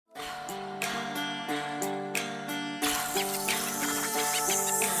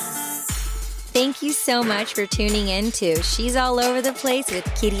Thank you so much for tuning in to She's All Over the Place with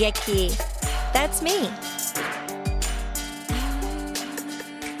Kiriaki. That's me.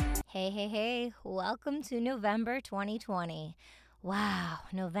 Hey. Welcome to November 2020. Wow,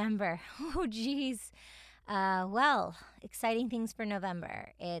 November. Oh, geez. Well, exciting things for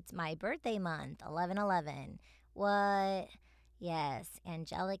November. It's my birthday month, 11/11. What? Yes,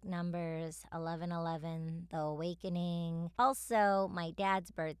 angelic numbers, 11/11, the awakening. Also, my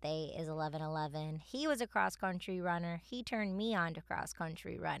dad's birthday is 11/11. He was a cross-country runner. He turned me on to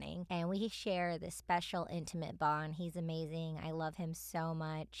cross-country running, and we share this special, intimate bond. He's amazing. I love him so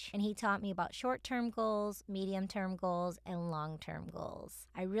much. And he taught me about short-term goals, medium-term goals, and long-term goals.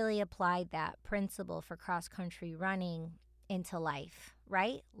 I really applied that principle for cross-country running into life,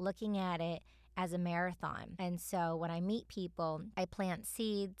 right? Looking at it as a marathon. And so when I meet people, I plant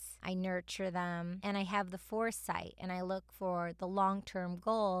seeds, I nurture them, and I have the foresight, and I look for the long-term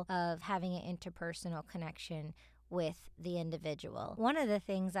goal of having an interpersonal connection with the individual. One of the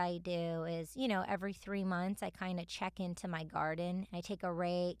things I do is, every 3 months I kind of check into my garden. I take a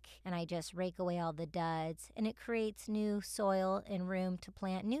rake and I just rake away all the duds, and it creates new soil and room to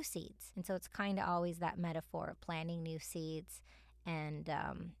plant new seeds. And so it's kind of always that metaphor of planting new seeds and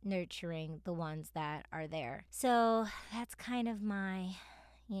nurturing the ones that are there. So that's kind of my,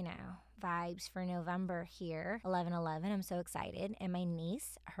 vibes for November here, 11/11. I'm so excited. And my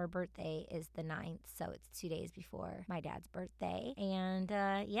niece, her birthday is the 9th, so it's 2 days before my dad's birthday. And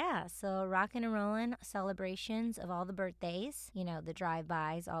so rocking and rolling celebrations of all the birthdays, the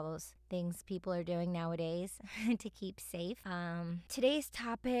drive-bys, all those things people are doing nowadays to keep safe. Today's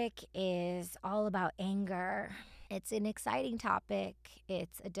topic is all about anger. It's an exciting topic,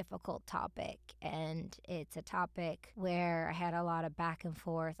 it's a difficult topic, and it's a topic where I had a lot of back and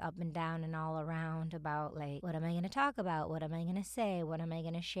forth, up and down and all around about what am I going to talk about? What am I going to say? What am I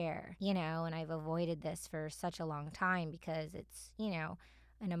going to share? And I've avoided this for such a long time because it's,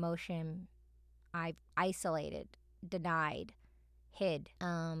 an emotion I've isolated, denied, hid,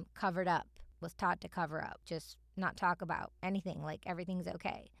 covered up, was taught to cover up, just not talk about anything, everything's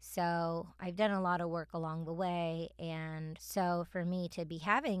okay. So I've done a lot of work along the way, and so for me to be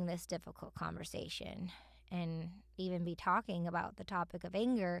having this difficult conversation and even be talking about the topic of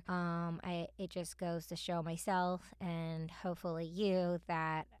anger, it just goes to show myself and hopefully you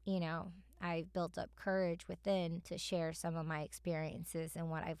that, I've built up courage within to share some of my experiences and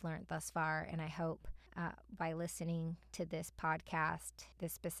what I've learned thus far, and I hope by listening to this podcast,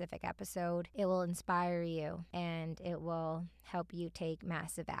 this specific episode, it will inspire you and it will help you take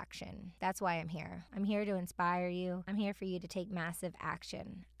massive action. That's why I'm here. I'm here to inspire you. I'm here for you to take massive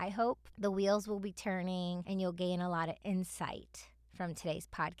action. I hope the wheels will be turning and you'll gain a lot of insight from today's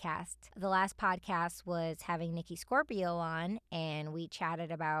podcast. The last podcast was having Nikki Scorpio on, and we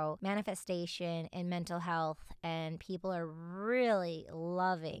chatted about manifestation and mental health, and people are really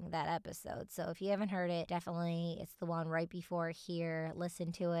loving that episode. So if you haven't heard it, definitely, it's the one right before here.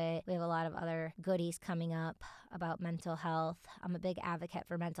 Listen to it. We have a lot of other goodies coming up about mental health. I'm a big advocate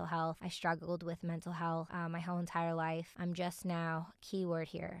for mental health. I struggled with mental health my whole entire life. I'm just now, keyword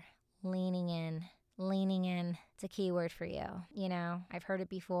here, leaning in. It's a keyword for you. I've heard it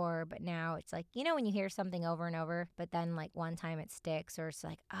before, but now it's when you hear something over and over, but then one time it sticks, or it's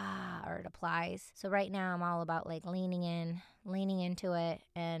or it applies. So right now I'm all about leaning into it,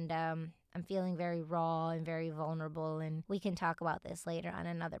 and I'm feeling very raw and very vulnerable, and we can talk about this later on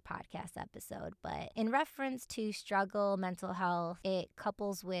another podcast episode. But in reference to struggle, mental health, it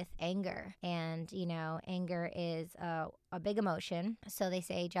couples with anger, and anger is a big emotion. So they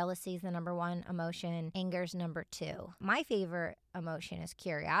say jealousy is the number one emotion, anger's number two. My favorite emotion is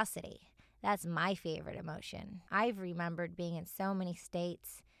curiosity. That's my favorite emotion. I've remembered being in so many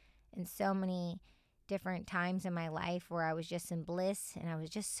states and so many different times in my life where I was just in bliss and I was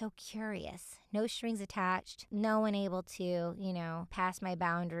just so curious. No strings attached, no one able to, pass my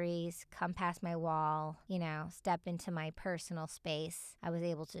boundaries, come past my wall, step into my personal space. I was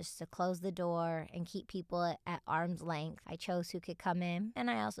able just to close the door and keep people at arm's length. I chose who could come in,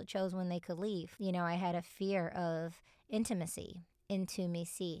 and I also chose when they could leave. I had a fear of intimacy.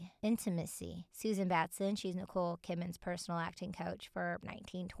 Susan Batson, she's Nicole Kidman's personal acting coach for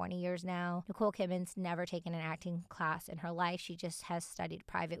 19-20 years now. Nicole Kidman's never taken an acting class in her life. She just has studied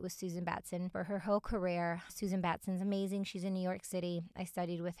private with Susan Batson for her whole career. Susan Batson's amazing. She's in New York City. I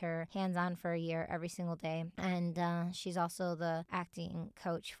studied with her hands-on for a year every single day. And she's also the acting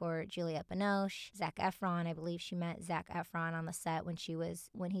coach for Juliette Binoche, Zac Efron. I believe she met Zac Efron on the set when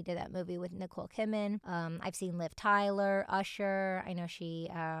he did that movie with Nicole Kidman. I've seen Liv Tyler, Usher. her. I know she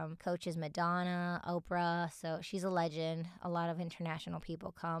coaches Madonna, Oprah, so she's a legend. A lot of international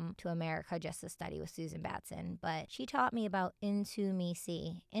people come to America just to study with Susan Batson, but she taught me about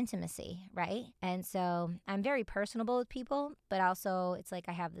intimacy, right? And so I'm very personable with people, but also it's like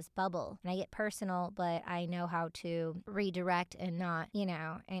I have this bubble and I get personal, but I know how to redirect and not,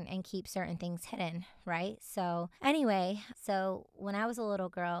 and keep certain things hidden, right? So anyway, so when I was a little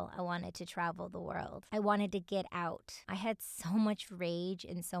girl, I wanted to travel the world. I wanted to get out. I had so much rage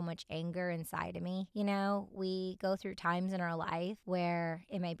and so much anger inside of me. We go through times in our life where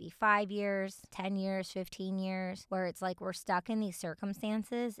it might be 5 years, 10 years, 15 years, where it's like we're stuck in these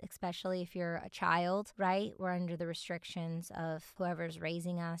circumstances, especially if you're a child, right? We're under the restrictions of whoever's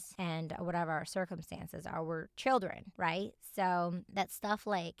raising us and whatever our circumstances are. We're children, right? So that stuff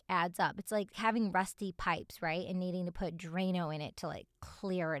like adds up. It's like having rusty pipes, right? And needing to put Drano in it to like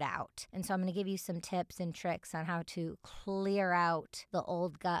clear it out. And so I'm going to give you some tips and tricks on how to clear out the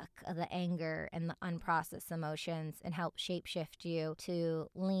old guck of the anger and the unprocessed emotions and help shapeshift you to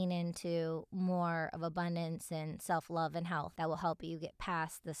lean into more of abundance and self-love and health that will help you get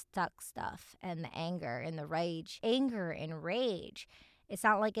past the stuck stuff and the anger and the rage. Anger and rage, it's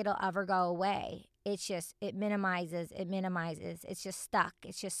not like it'll ever go away. It's just, it minimizes. It's just stuck.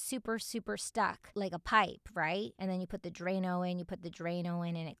 It's just super, super stuck like a pipe, right? And then you put the Drano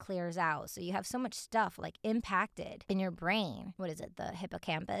in, and it clears out. So you have so much stuff like impacted in your brain. What is it? The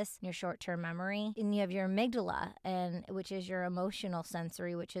hippocampus, your short-term memory. And you have your amygdala, which is your emotional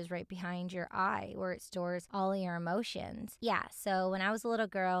sensory, which is right behind your eye where it stores all of your emotions. Yeah, so when I was a little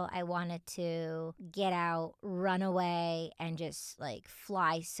girl, I wanted to get out, run away, and just like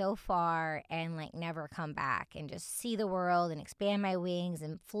fly so far and like never come back and just see the world and expand my wings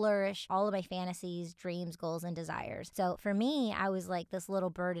and flourish all of my fantasies, dreams, goals, and desires. So for me, I was like this little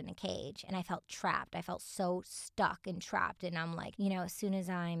bird in a cage and I felt trapped. I felt so stuck and trapped. And I'm like, as soon as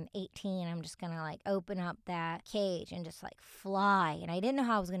I'm 18, I'm just gonna like open up that cage and just like fly. And I didn't know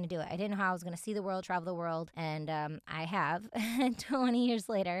how I was gonna do it. I didn't know how I was gonna see the world, travel the world. And I have 20 years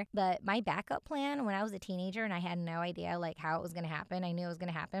later. But my backup plan when I was a teenager and I had no idea like how it was gonna happen, I knew it was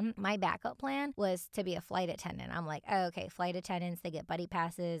gonna happen. My backup plan was to be a flight attendant. I'm like, oh, okay, flight attendants, they get buddy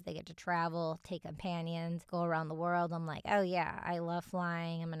passes, they get to travel, take companions, go around the world. I'm like, oh yeah, I love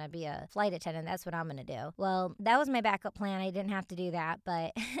flying. I'm going to be a flight attendant. That's what I'm going to do. Well, that was my backup plan. I didn't have to do that,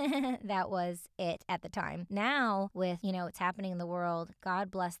 but that was it at the time. Now with, what's happening in the world, God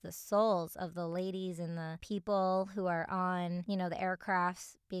bless the souls of the ladies and the people who are on, the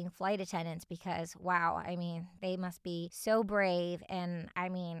aircrafts being flight attendants because wow, I mean, they must be so brave. And I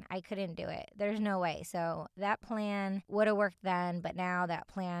mean, I couldn't do it. There's no way. So that plan would have worked then, but now that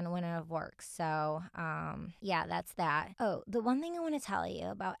plan wouldn't have worked. So yeah, that's that. Oh, the one thing I want to tell you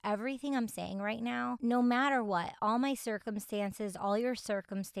about everything I'm saying right now, no matter what, all my circumstances, all your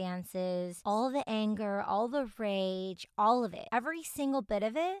circumstances, all the anger, all the rage, all of it, every single bit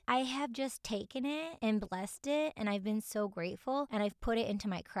of it, I have just taken it and blessed it. And I've been so grateful and I've put it into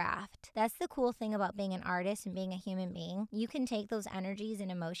my craft. That's the cool thing about being an artist and being a human being. You can take those energies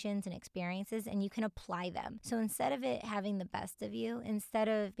and emotions and experiences and you can apply them. So instead of it having the best of you, instead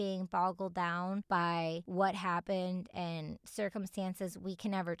of being boggled down by what happened and circumstances we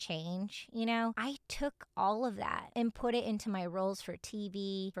can never change, I took all of that and put it into my roles for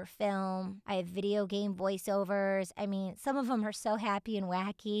TV, for film. I have video game voiceovers. I mean, some of them are so happy and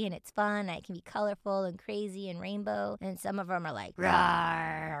wacky and it's fun. It can be colorful and crazy and rainbow. And some of them are like,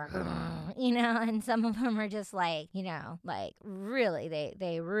 rawr, and some of them are just like, like really,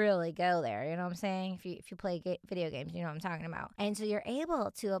 they really go there. You know what I'm saying? If you play video games, you know what I'm talking about. And so you're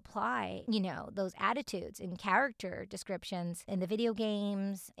able to apply, those attitudes and character descriptions in the video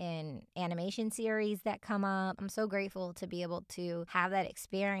games and animation series that come up. I'm so grateful to be able to have that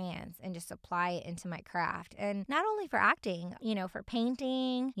experience and just apply it into my craft. And not only for acting, for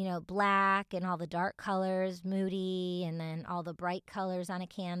painting, black and all the dark colors, moody, and then all the bright colors on a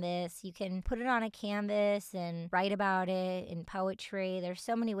canvas. You can put it on a canvas and write about it in poetry. There's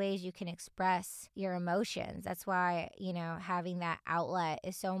so many ways you can express your emotions. That's why, having that outlet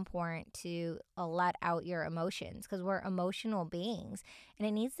is so important to let out your emotions because we're emotional beings and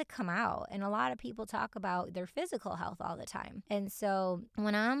it needs to come out. And a lot of people talk about their physical health all the time. And so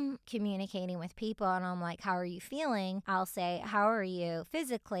when I'm communicating with people and I'm like, how are you feeling? I'll say, how are you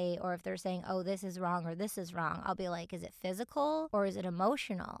physically? Or if they're saying, oh, this is wrong or this is wrong, I'll be like, is it physical or is it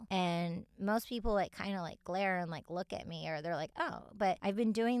emotional? And most people kind of glare and look at me or they're like, oh, but I've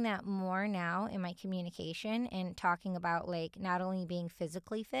been doing that more more now in my communication and talking about like not only being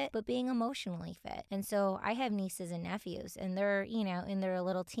physically fit, but being emotionally fit. And so I have nieces and nephews and they're, in their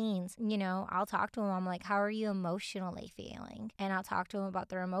little teens, I'll talk to them. I'm like, how are you emotionally feeling? And I'll talk to them about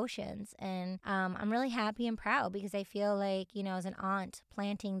their emotions. And I'm really happy and proud because I feel like, as an aunt,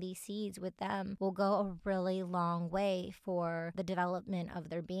 planting these seeds with them will go a really long way for the development of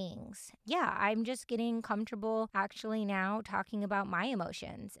their beings. Yeah, I'm just getting comfortable actually now talking about my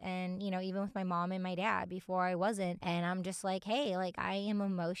emotions and, even with my mom and my dad before I wasn't. And I'm just like, hey, like I am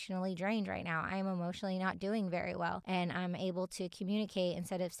emotionally drained right now. I am emotionally not doing very well. And I'm able to communicate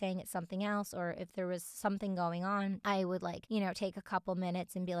instead of saying it's something else, or if there was something going on, I would like, take a couple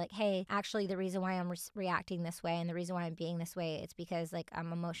minutes and be like, hey, actually the reason why I'm reacting this way and the reason why I'm being this way, it's because like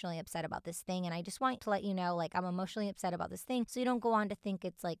I'm emotionally upset about this thing. And I just want to let you know, like I'm emotionally upset about this thing. So you don't go on to think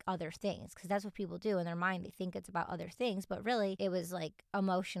it's like other things, because that's what people do in their mind. They think it's about other things, but really it was like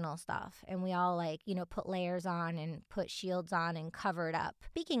emotional stuff. And we all like, put layers on and put shields on and cover it up.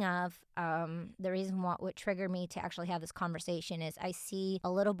 Speaking of, the reason what triggered me to actually have this conversation is I see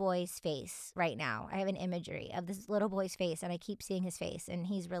a little boy's face right now. I have an imagery of this little boy's face and I keep seeing his face and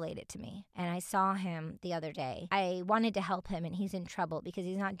he's related to me. And I saw him the other day. I wanted to help him and he's in trouble because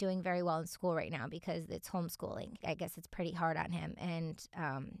he's not doing very well in school right now because it's homeschooling. I guess it's pretty hard on him. And,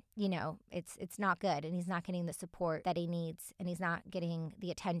 it's not good and he's not getting the support that he needs and he's not getting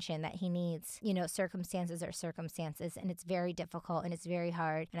the attention that he needs. Circumstances are circumstances and it's very difficult and it's very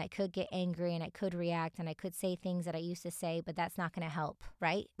hard. And I could get angry and I could react and I could say things that I used to say, but that's not going to help,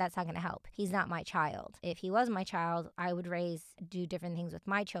 right? That's not going to help. He's not my child. If he was my child, I would do different things with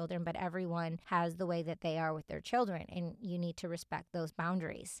my children, but everyone has the way that they are with their children and you need to respect those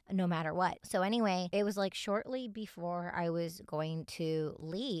boundaries no matter what. So anyway, it was like shortly before I was going to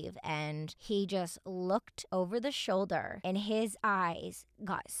leave and he just looked over the shoulder and his eyes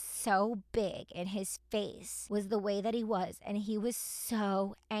got so big and his face was the way that he was and he was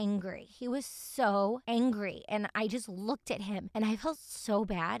so angry. He was so angry and I just looked at him and I felt so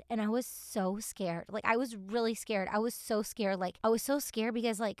bad and I was so scared. Like I was really scared. I was so scared. Like I was so scared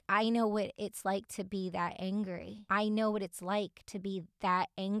because like I know what it's like to be that angry. I know what it's like to be that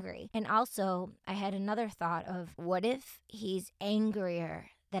angry. And also I had another thought of what if he's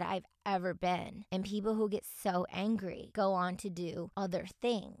angrier that I've ever been. And people who get so angry go on to do other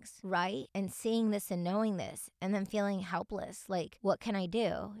things, right? And seeing this and knowing this and then feeling helpless, like, what can I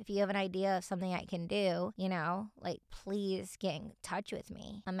do? If you have an idea of something I can do, like, please get in touch with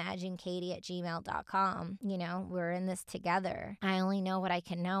me. ImagineKatie@gmail.com. We're in this together. I only know what I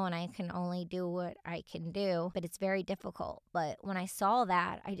can know and I can only do what I can do, but it's very difficult. But when I saw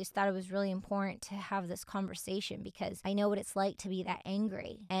that, I just thought it was really important to have this conversation because I know what it's like to be that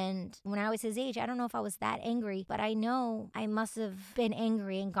angry. And when I was his age, I don't know if I was that angry, but I know I must have been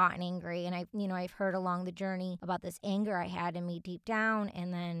angry and gotten angry. And I've heard along the journey about this anger I had in me deep down,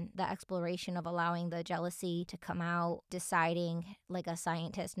 and then the exploration of allowing the jealousy to come out, deciding like a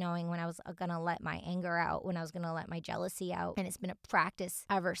scientist, knowing when I was gonna let my anger out, when I was gonna let my jealousy out. And it's been a practice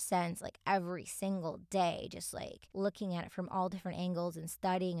ever since, like every single day, just like looking at it from all different angles and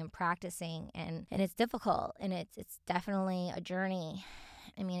studying and practicing. And it's difficult and it's definitely a journey.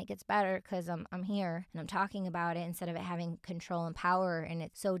 I mean, it gets better because I'm here and I'm talking about it instead of it having control and power. And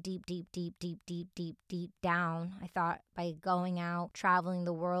it's so deep down. I thought by going out, traveling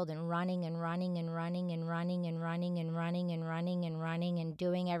the world and running and running and running and running and running and running and running and running and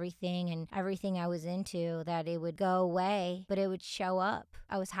doing everything I was into, that it would go away, but it would show up.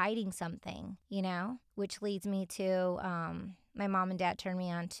 I was hiding something, which leads me to my mom and dad turned me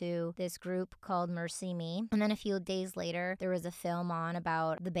on to this group called Mercy Me. And then a few days later, there was a film on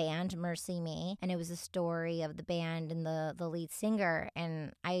about the band Mercy Me. And it was a story of the band and the lead singer.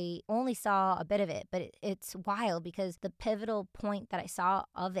 And I only saw a bit of it, but it's wild because the pivotal point that I saw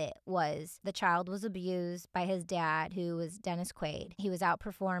of it was the child was abused by his dad, who was Dennis Quaid. He was out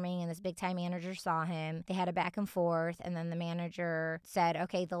performing and this big time manager saw him. They had a back and forth. And then the manager said,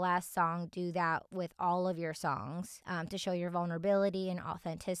 okay, the last song, do that with all of your songs to show your vulnerability and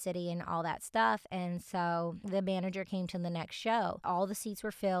authenticity and all that stuff. And so the manager came to the next show. All the seats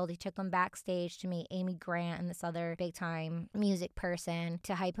were filled. He took them backstage to meet Amy Grant and this other big time music person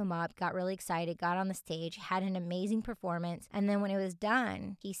to hype him up. Got really excited, got on the stage, had an amazing performance. And then when it was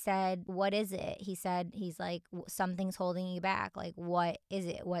done, he said, what is it? He's like, something's holding you back. Like, what is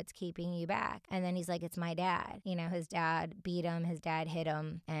it? What's keeping you back? And then he's like, it's my dad. His dad beat him. His dad hit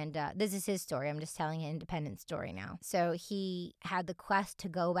him. And this is his story. I'm just telling an independent story now. So he he had the quest to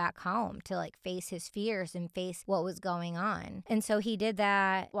go back home, to like face his fears and face what was going on. And so he did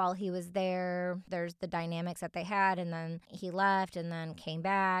that while he was there. There's the dynamics that they had, and then he left and then came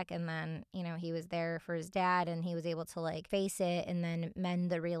back, and then, you know, he was there for his dad, and he was able to like face it and then mend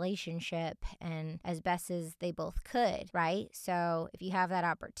the relationship and as best as they both could, right? So if you have that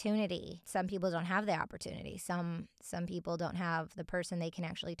opportunity, some people don't have the opportunity. Some people don't have the person they can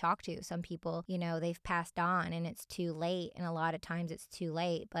actually talk to. Some people, you know, they've passed on and it's too late, and a lot of times it's too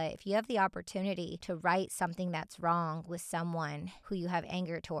late. But if you have the opportunity to right something that's wrong with someone who you have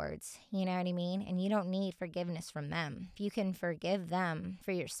anger towards, you know what I mean? And you don't need forgiveness from them. If you can forgive them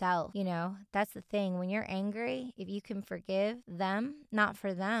for yourself, you know, that's the thing. When you're angry, if you can forgive them, not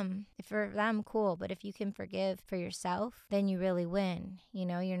for them, if for them, cool. But if you can forgive for yourself, then you really win. You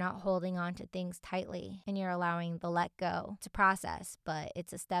know, you're not holding on to things tightly, and you're allowing the let go to process. But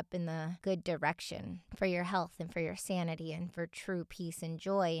it's a step in the good direction for your health and for your sanity and for true peace and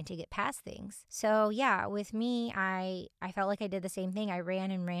joy and to get past things. So yeah, with me, I felt like I did the same thing. I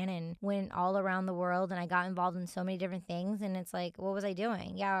ran and went all around the world, and I got involved in so many different things. And it's like, what was I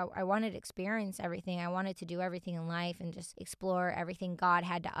doing? Yeah, I wanted to experience everything. I wanted to do everything in life and just explore everything God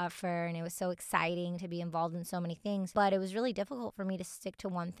had to offer. And it was so exciting to be involved in so many things. But it was really difficult for me to stick to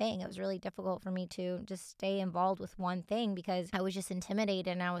one thing. It was really difficult for me to just stay involved with one thing because I was just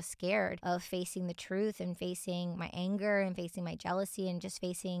intimidated and I was scared of facing the truth and facing my anger and facing my jealousy and just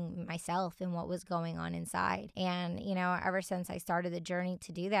facing myself and what was going on inside. And, you know, ever since I started the journey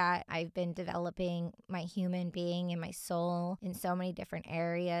to do that, I've been developing my human being and my soul in so many different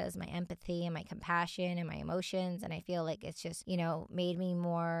areas, my empathy and my compassion and my emotions. And I feel like it's just, you know, made me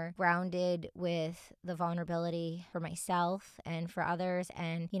more grounded with the vulnerability for myself and for others,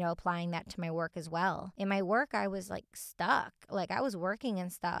 and, you know, applying that to my work as well. In my work, I was like stuck. Like I was working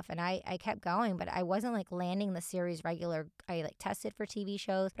and stuff, and I kept going, but I wasn't like landing the series regular. I like tested for TV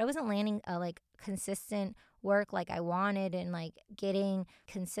shows, but I wasn't landing like consistent work like I wanted and like getting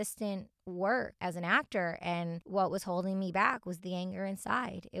consistent work as an actor. And what was holding me back was the anger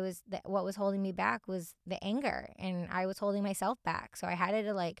inside. It was what was holding me back was the anger, and I was holding myself back. So I had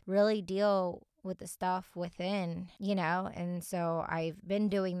to like really deal with the stuff within, you know. And so I've been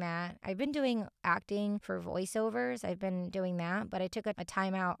doing that. I've been doing acting for voiceovers. I've been doing that, but I took a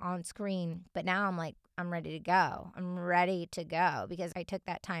time out on screen. But now I'm like, I'm ready to go. I'm ready to go because I took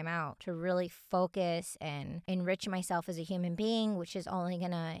that time out to really focus and enrich myself as a human being, which is only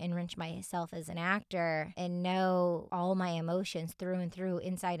going to enrich myself as an actor, and know all my emotions through and through,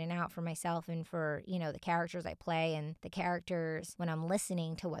 inside and out, for myself and for, you know, the characters I play and the characters when I'm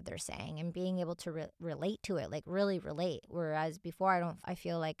listening to what they're saying and being able to relate to it, like really relate. Whereas before, I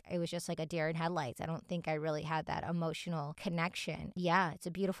feel like it was just like a deer in headlights. I don't think I really had that emotional connection. Yeah, it's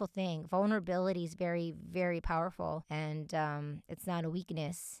a beautiful thing. Vulnerability is very, very powerful, and it's not a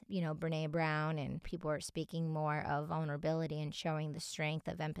weakness. You know, Brene Brown and people are speaking more of vulnerability and showing the strength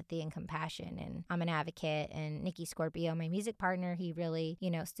of empathy and compassion. And I'm an advocate, and Nicky Scorpio, my music partner, he really,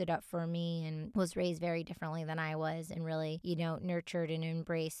 you know, stood up for me and was raised very differently than I was, and really, you know, nurtured and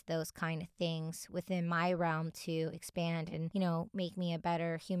embraced those kind of things within my realm to expand and, you know, make me a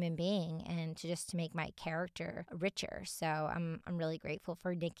better human being and to make my character richer. So I'm really grateful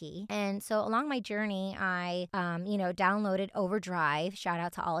for Nicky. And so along my journey, I, you know, downloaded Overdrive. Shout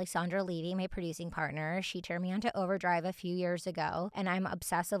out to Alessandra Levy, my producing partner. She turned me onto Overdrive a few years ago, and I'm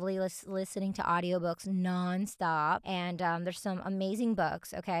obsessively listening to audiobooks nonstop. And there's some amazing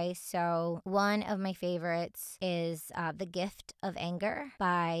books. Okay, so one of my favorites is The Gift of Anger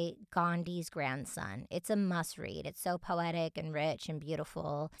by Gandhi's grandson. It's a must read. It's so poetic and rich and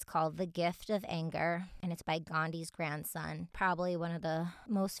beautiful. It's called The Gift of Anger, and it's by Gandhi's grandson. Probably one of the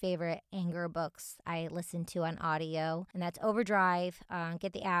most favorite anger books I listen to on audio, and that's Overdrive.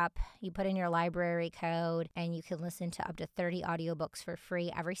 Get the app, you put in your library code, and you can listen to up to 30 audiobooks for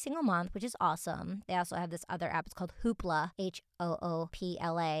free every single month, which is awesome. They also have this other app. It's called Hoopla,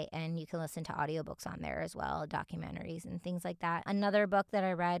 Hoopla, and you can listen to audiobooks on there as well, documentaries and things like that. Another book that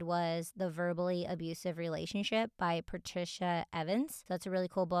I read was The Verbally Abusive Relationship by Patricia Evans. So that's a really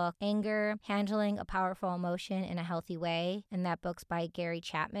cool book. Anger, Handling a Powerful Emotion in a Healthy Way, and that book's by Gary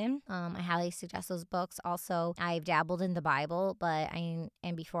Chapman. I highly suggest those books. Also, I've dabbled in the Bible, and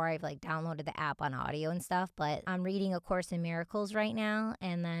before I've like downloaded the app on audio and stuff, but I'm reading A Course in Miracles right now,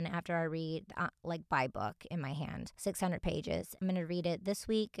 and then after I read like by book in my hand, 600 pages. I'm going to read it this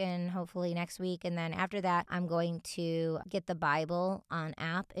week and hopefully next week, and then after that, I'm going to get the Bible on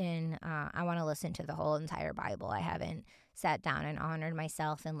app, and I want to listen to the whole entire Bible. I haven't sat down and honored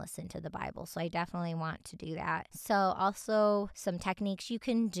myself and listened to the Bible. So I definitely want to do that. So also some techniques you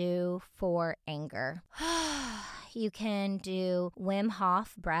can do for anger. you can do Wim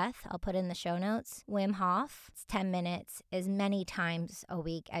Hof breath. I'll put in the show notes. Wim Hof, it's 10 minutes as many times a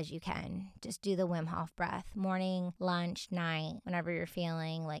week as you can. Just do the Wim Hof breath, morning, lunch, night, whenever you're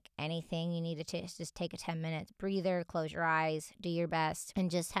feeling like anything you need to just take a 10 minutes breather, close your eyes, do your best,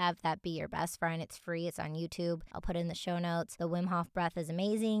 and just have that be your best friend. It's free. It's on YouTube. I'll put in the show notes. The Wim Hof breath is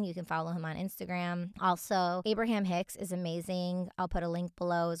amazing. You can follow him on Instagram. Also, Abraham Hicks is amazing. I'll put a link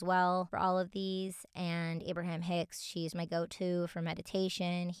below as well for all of these. And Abraham Hicks, she's my go-to for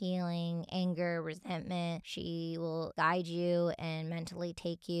meditation, healing, anger, resentment. She will guide you and mentally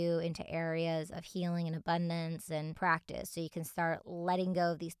take you into areas of healing and abundance and practice, so you can start letting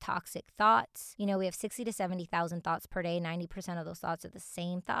go of these toxic thoughts. You know, we have 60 to 70,000 thoughts per day. 90% of those thoughts are the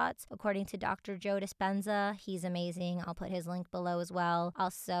same thoughts, according to Dr. Joe Dispenza. He's amazing. I'll put his link below as well.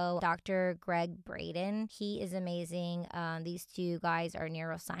 Also, Dr. Greg Braden. He is amazing. These two guys are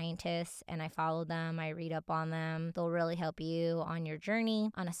neuroscientists, and I follow them. I read up on them. They'll really help you on your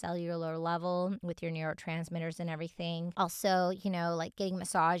journey on a cellular level with your neurotransmitters and everything. Also, you know, like getting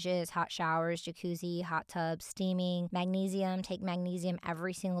massages, hot showers, jacuzzi, hot tubs, steaming, magnesium. Take magnesium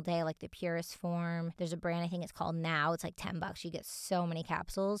every single day, like the purest form. There's a brand, I think it's called Now. It's like $10. You get so many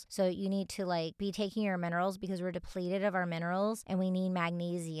capsules. So you need to like be taking your minerals, because we're depleted of our minerals, and we need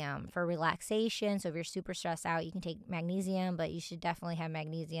magnesium for relaxation. So if you're super stressed out, you can take magnesium, but you should definitely have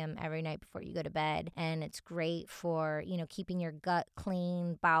magnesium every night before you go to bed. And it's great for, you know, keeping your gut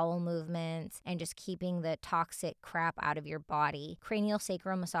clean, bowel movements, and just keeping the toxic crap out of your body. Cranial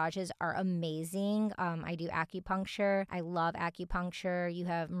sacral massages are amazing. I do acupuncture. I love acupuncture. You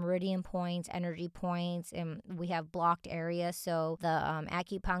have meridian points, energy points, and we have blocked areas. So the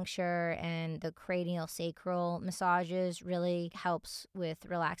acupuncture and the cranial sacral massages really helps with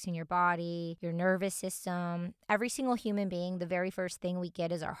relaxing your body, your nervous system. Every single human being, the very first thing we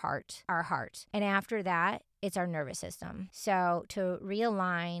get is our heart. And after that, it's our nervous system. So to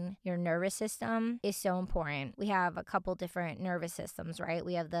realign your nervous system is so important. We have a couple different nervous systems, right?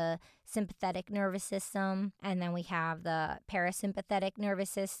 We have the sympathetic nervous system, and then we have the parasympathetic nervous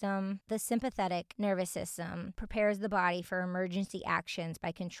system. The sympathetic nervous system prepares the body for emergency actions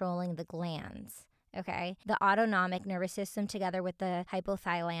by controlling the glands. Okay. The autonomic nervous system, together with the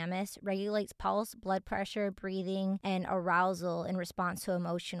hypothalamus, regulates pulse, blood pressure, breathing, and arousal in response to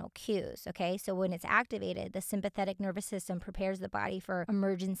emotional cues. Okay. So when it's activated, the sympathetic nervous system prepares the body for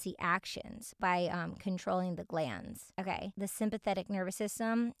emergency actions by controlling the glands. Okay. The sympathetic nervous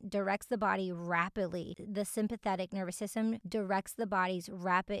system directs the body rapidly. The sympathetic nervous system directs the body's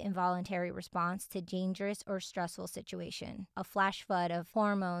rapid involuntary response to dangerous or stressful situation. A flash flood of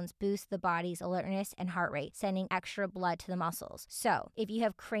hormones boosts the body's alertness and heart rate, sending extra blood to the muscles. So if you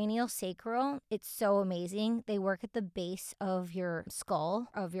have cranial sacral, it's so amazing. They work at the base of your skull,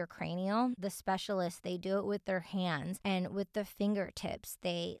 of your cranial. The specialists, they do it with their hands, and with the fingertips,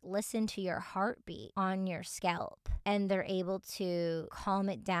 they listen to your heartbeat on your scalp, and they're able to calm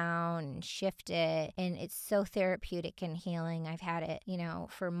it down and shift it. And it's so therapeutic and healing. I've had it, you know,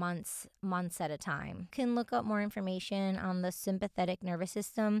 for months at a time. You can look up more information on the sympathetic nervous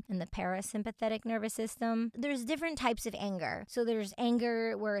system and the parasympathetic nervous system. There's different types of anger. So there's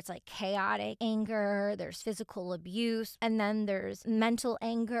anger where it's like chaotic anger, there's physical abuse, and then there's mental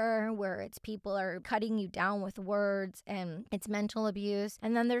anger where it's people are cutting you down with words and it's mental abuse.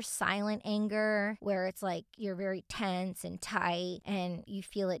 And then there's silent anger where it's like you're very tense and tight and you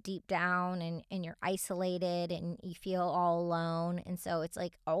feel it deep down, and you're isolated and you feel all alone. And so it's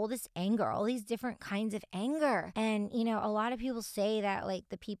like all this anger, all these different kinds of anger. And, you know, a lot of people say that like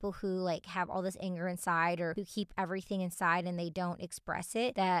the people who like have all this anger inside, or who keep everything inside and they don't express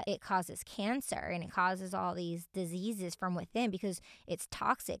it, that it causes cancer and it causes all these diseases from within because it's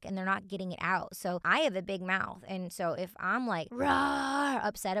toxic and they're not getting it out. So I have a big mouth, and so if I'm like rah,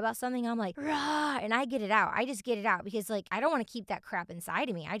 upset about something, I'm like rah, and I get it out. I just get it out because like I don't want to keep that crap inside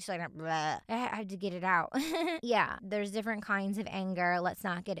of me. I just like rah, I have to get it out. Yeah, there's different kinds of anger. Let's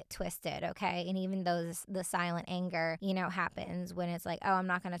not get it twisted, okay? And even though the silent anger, you know, happens when it's like, oh, I'm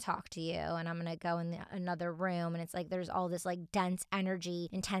not going to talk to you and I'm going to go in another room, and it's like there's all this like intense energy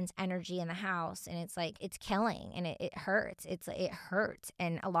in the house, and it's like it's killing and it hurts. It hurts.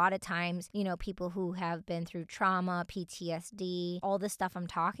 And a lot of times, you know, people who have been through trauma, PTSD, all the stuff I'm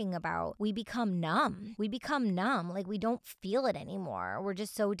talking about, we become numb. Like we don't feel it anymore. We're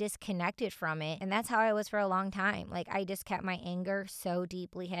just so disconnected from it. And that's how I was for a long time. Like I just kept my anger so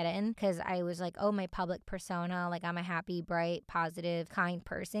deeply hidden because I was like, oh, my public persona, like I'm a happy, bright, positive, kind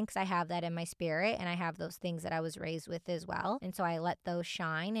person because I have that in my spirit spirit, and I have those things that I was raised with as well. And so I let those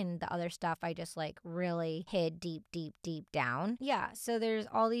shine, and the other stuff I just like really hid deep, deep, deep down. Yeah, so there's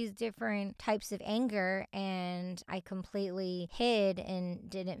all these different types of anger, and I completely hid and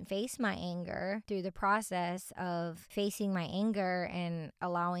didn't face my anger. Through the process of facing my anger and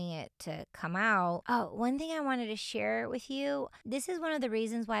allowing it to come out. Oh, one thing I wanted to share with you, this is one of the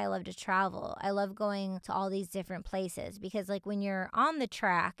reasons why I love to travel. I love going to all these different places because like when you're on the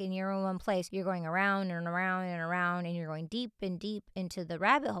track and you're in one place, you're going around and around and around, and you're going deep and deep into the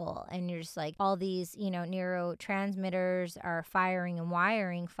rabbit hole, and you're just like all these, neurotransmitters are firing and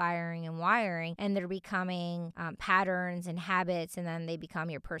wiring, and they're becoming patterns and habits, and then they become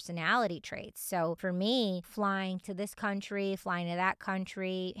your personality traits. So for me, flying to this country, flying to that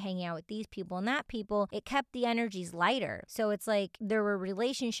country, hanging out with these people and that people, it kept the energies lighter. So it's like there were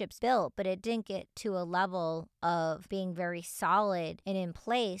relationships built, but it didn't get to a level of being very solid and in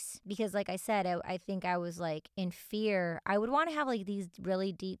place because like I said, I think I was like in fear. I would want to have like these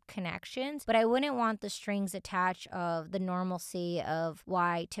really deep connections, but I wouldn't want the strings attached of the normalcy of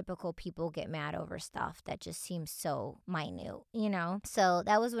why typical people get mad over stuff that just seems so minute. So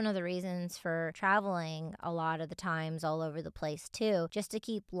that was one of the reasons for traveling a lot of the times all over the place too, just to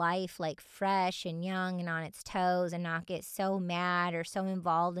keep life like fresh and young and on its toes and not get so mad or so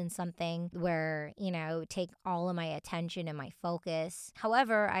involved in something where, it would take all of my attention and my focus.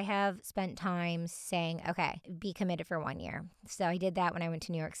 However, I have spent time saying, okay, be committed for 1 year. So I did that when I went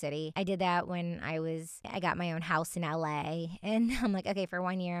to New York City. I did that when I got my own house in LA. And I'm like, okay, for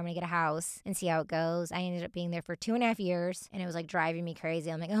 1 year, I'm going to get a house and see how it goes. I ended up being there for 2.5 years and it was like driving me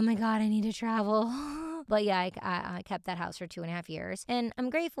crazy. I'm like, oh my God, I need to travel. But yeah, I kept that house for 2.5 years. And I'm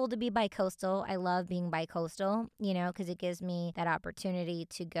grateful to be bi-coastal. I love being bi-coastal, because it gives me that opportunity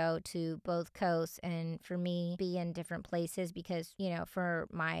to go to both coasts and for me be in different places because, for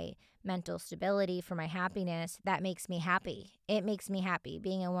my mental stability, for my happiness, that makes me happy. It makes me happy.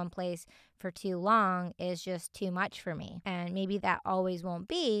 Being in one place for too long is just too much for me. And maybe that always won't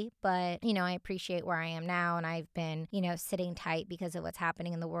be, but, I appreciate where I am now. And I've been, sitting tight because of what's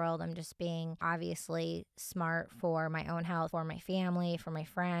happening in the world. I'm just being obviously smart for my own health, for my family, for my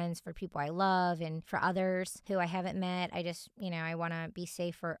friends, for people I love, and for others who I haven't met. I just, I want to be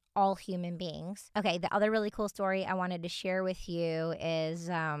safe for all human beings. Okay, the other really cool story I wanted to share with you is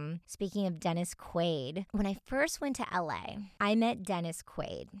speaking of Dennis Quaid. When I first went to LA, I met Dennis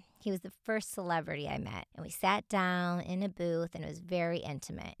Quaid. He was the first celebrity I met, and we sat down in a booth, and it was very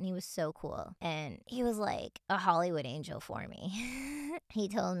intimate, and he was so cool, and he was like a Hollywood angel for me. He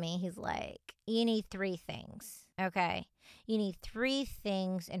told me, he's like, you need 3 things, okay? You need 3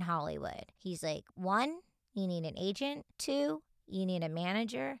 things in Hollywood. He's like, 1, you need an agent. 2, you need a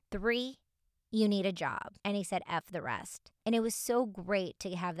manager. 3, you need a job. And he said, F the rest. And it was so great to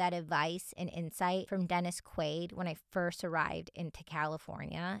have that advice and insight from Dennis Quaid when I first arrived into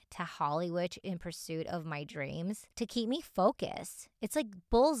California to Hollywood in pursuit of my dreams to keep me focused. It's like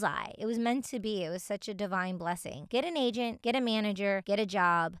bullseye. It was meant to be. It was such a divine blessing. Get an agent, get a manager, get a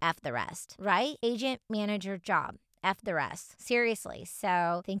job, F the rest, right? Agent, manager, job. F the rest. Seriously.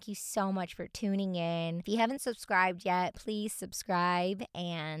 So thank you so much for tuning in. If you haven't subscribed yet, please subscribe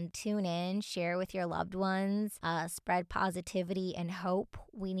and tune in. Share with your loved ones. Spread positivity and hope.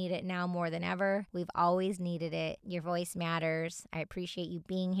 We need it now more than ever. We've always needed it. Your voice matters. I appreciate you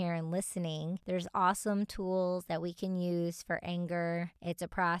being here and listening. There's awesome tools that we can use for anger. It's a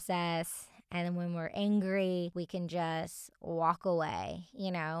process. And then when we're angry, we can just walk away,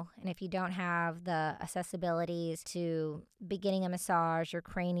 And if you don't have the accessibilities to beginning a massage or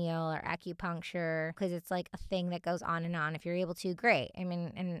cranial or acupuncture, because it's like a thing that goes on and on. If you're able to, great. I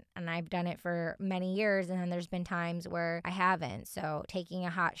mean, and I've done it for many years, and then there's been times where I haven't. So taking a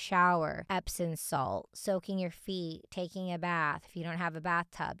hot shower, Epsom salt, soaking your feet, taking a bath. If you don't have a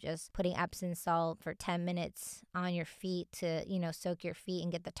bathtub, just putting Epsom salt for 10 minutes on your feet to, soak your feet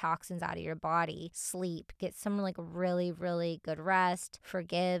and get the toxins out of your body. Sleep, get some like really, really good rest,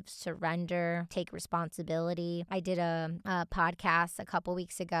 forgive, surrender, take responsibility. I did a podcast a couple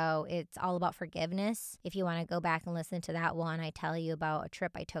weeks ago. It's all about forgiveness. If you want to go back and listen to that one, I tell you about a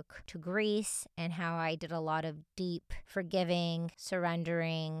trip I took to Greece and how I did a lot of deep forgiving,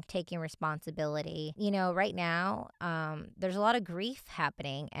 surrendering, taking responsibility. Right now, there's a lot of grief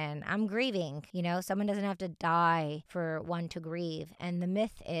happening and I'm grieving. Someone doesn't have to die for one to grieve. And the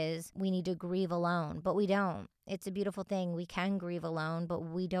myth is we need to grieve alone, but we don't. It's a beautiful thing. We can grieve alone, but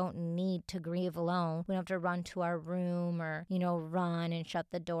we don't need to grieve alone. We don't have to run to our room or, run and shut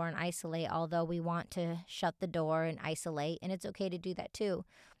the door and isolate, although we want to shut the door and isolate. And it's okay to do that too,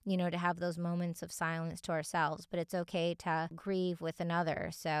 to have those moments of silence to ourselves, but it's okay to grieve with another.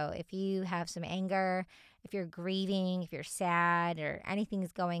 So if you have some anger, if you're grieving, if you're sad or anything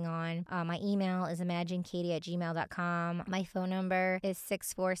is going on, my email is imaginekatie@gmail.com. My phone number is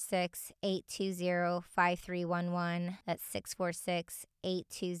 646-820-5311. That's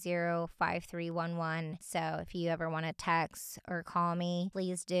 646-820-5311. So if you ever want to text or call me,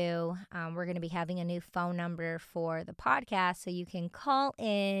 please do. We're going to be having a new phone number for the podcast, so you can call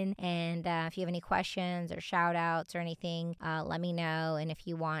in. And if you have any questions or shout outs or anything, let me know. And if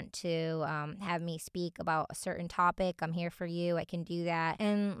you want to have me speak about a certain topic, I'm here for you. I can do that.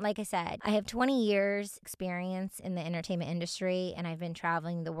 And like I said, I have 20 years experience in the entertainment industry, and I've been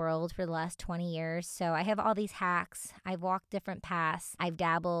traveling the world for the last 20 years. So I have all these hacks. I've walked different paths. I've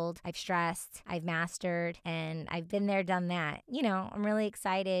dabbled, I've stressed, I've mastered, and I've been there, done that. I'm really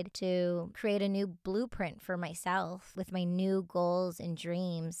excited to create a new blueprint for myself with my new goals and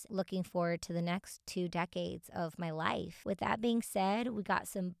dreams, looking forward to the next 2 decades of my life. With that being said, we got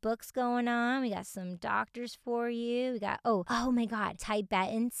some books going on. We got some doctors for you. We got, oh my God,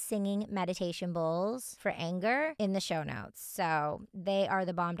 Tibetan singing meditation bowls for anger in the show notes. So they are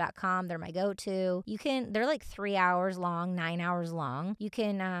thebomb.com. They're my go-to. They're like 3 hours long, 9 hours long. You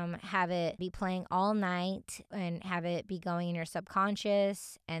can have it be playing all night and have it be going in your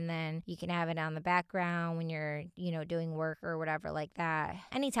subconscious. And then you can have it on the background when you're, doing work or whatever like that.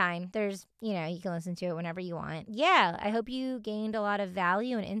 Anytime. There's, you can listen to it whenever you want. Yeah, I hope you gained a lot of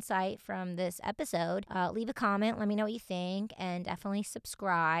value and insight from this episode. Leave a comment. Let me know what you think, and definitely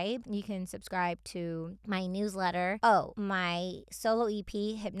subscribe. You can subscribe to my newsletter. Oh, my solo EP,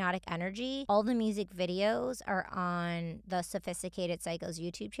 Hypnotic Energy. All the music videos are on the Sophisticated Psychos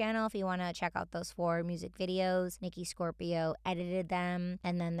YouTube channel. If you want to check out those 4 music videos, Nikki Scorpio edited them.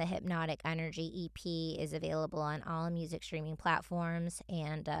 And then the Hypnotic Energy EP is available on all music streaming platforms.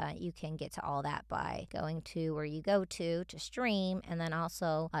 And you can get to all that by going to where you go to stream. And then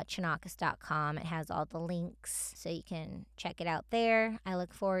also chonacas.com. It has all the links, so you can check it out there. I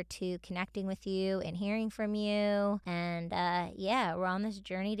look forward to connecting with you and hearing from you. And we're on this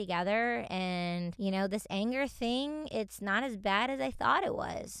journey together. And, this anger thing, it's not as bad as I thought it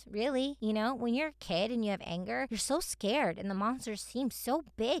was, really. When you're a kid and you have anger, you're so scared, and the monsters seem so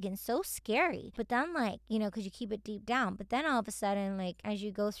big and so scary. But then, because you keep it deep down. But then all of a sudden, as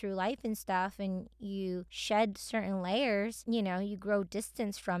you go through life and stuff and you shed certain layers, you grow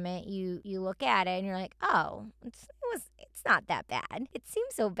distance from it. You look at it and you're like, oh, it's not that bad. It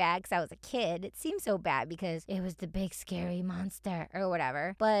seems so bad because I was a kid. It seems so bad because it was the big scary monster or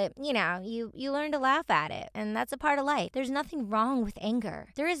whatever. But, you learn to laugh at it, and that's a part of life. There's nothing wrong with anger.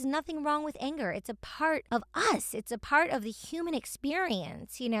 There is nothing wrong with anger. It's a part of us. It's a part of the human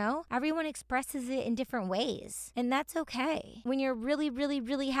experience, Everyone expresses it in different ways, and that's okay. When you're really, really,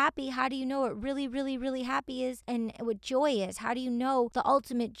 really happy, how do you know what really, really, really happy is and what joy is? How do you know the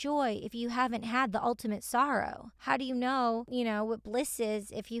ultimate joy if you haven't had the ultimate sorrow? How do you know, what bliss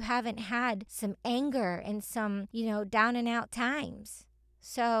is if you haven't had some anger and some, down and out times?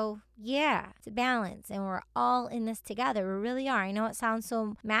 So, yeah, it's a balance, and we're all in this together. We really are. I know it sounds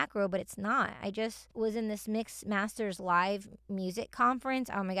so macro, but it's not. I just was in this Mix Masters live music conference.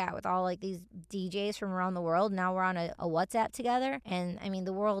 Oh my God, with all these DJs from around the world. Now we're on a WhatsApp together, and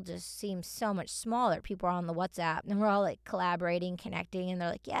the world just seems so much smaller. People are on the WhatsApp, and we're all collaborating, connecting, and they're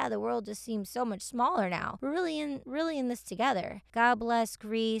like, yeah, the world just seems so much smaller now. We're really in this together. God bless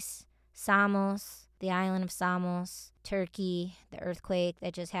Greece, Samos, the island of Samos, Turkey, the earthquake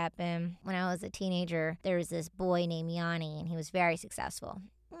that just happened. When I was a teenager, there was this boy named Yanni, and he was very successful.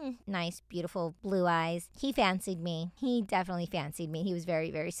 Nice, beautiful blue eyes. He fancied me. He definitely fancied me. He was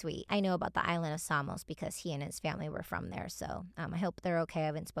very, very sweet. I know about the island of Samos because he and his family were from there. So I hope they're okay. I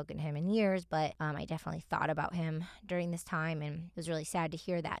haven't spoken to him in years, but I definitely thought about him during this time, and it was really sad to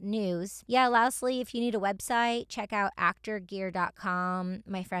hear that news. Yeah, lastly, if you need a website, check out actorgear.com.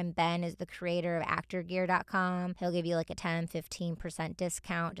 My friend Ben is the creator of actorgear.com. He'll give you a 10-15%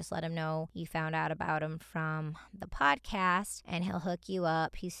 discount. Just let him know you found out about him from the podcast, and he'll hook you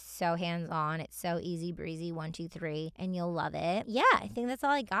up. He's so hands-on. It's so easy breezy, 1, 2, 3, and you'll love it. Yeah, I think that's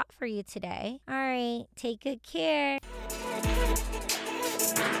all I got for you today. All right, take good care.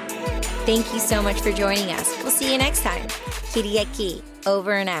 Thank you so much for joining us. We'll see you next time. Kitty at Key,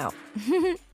 over and out.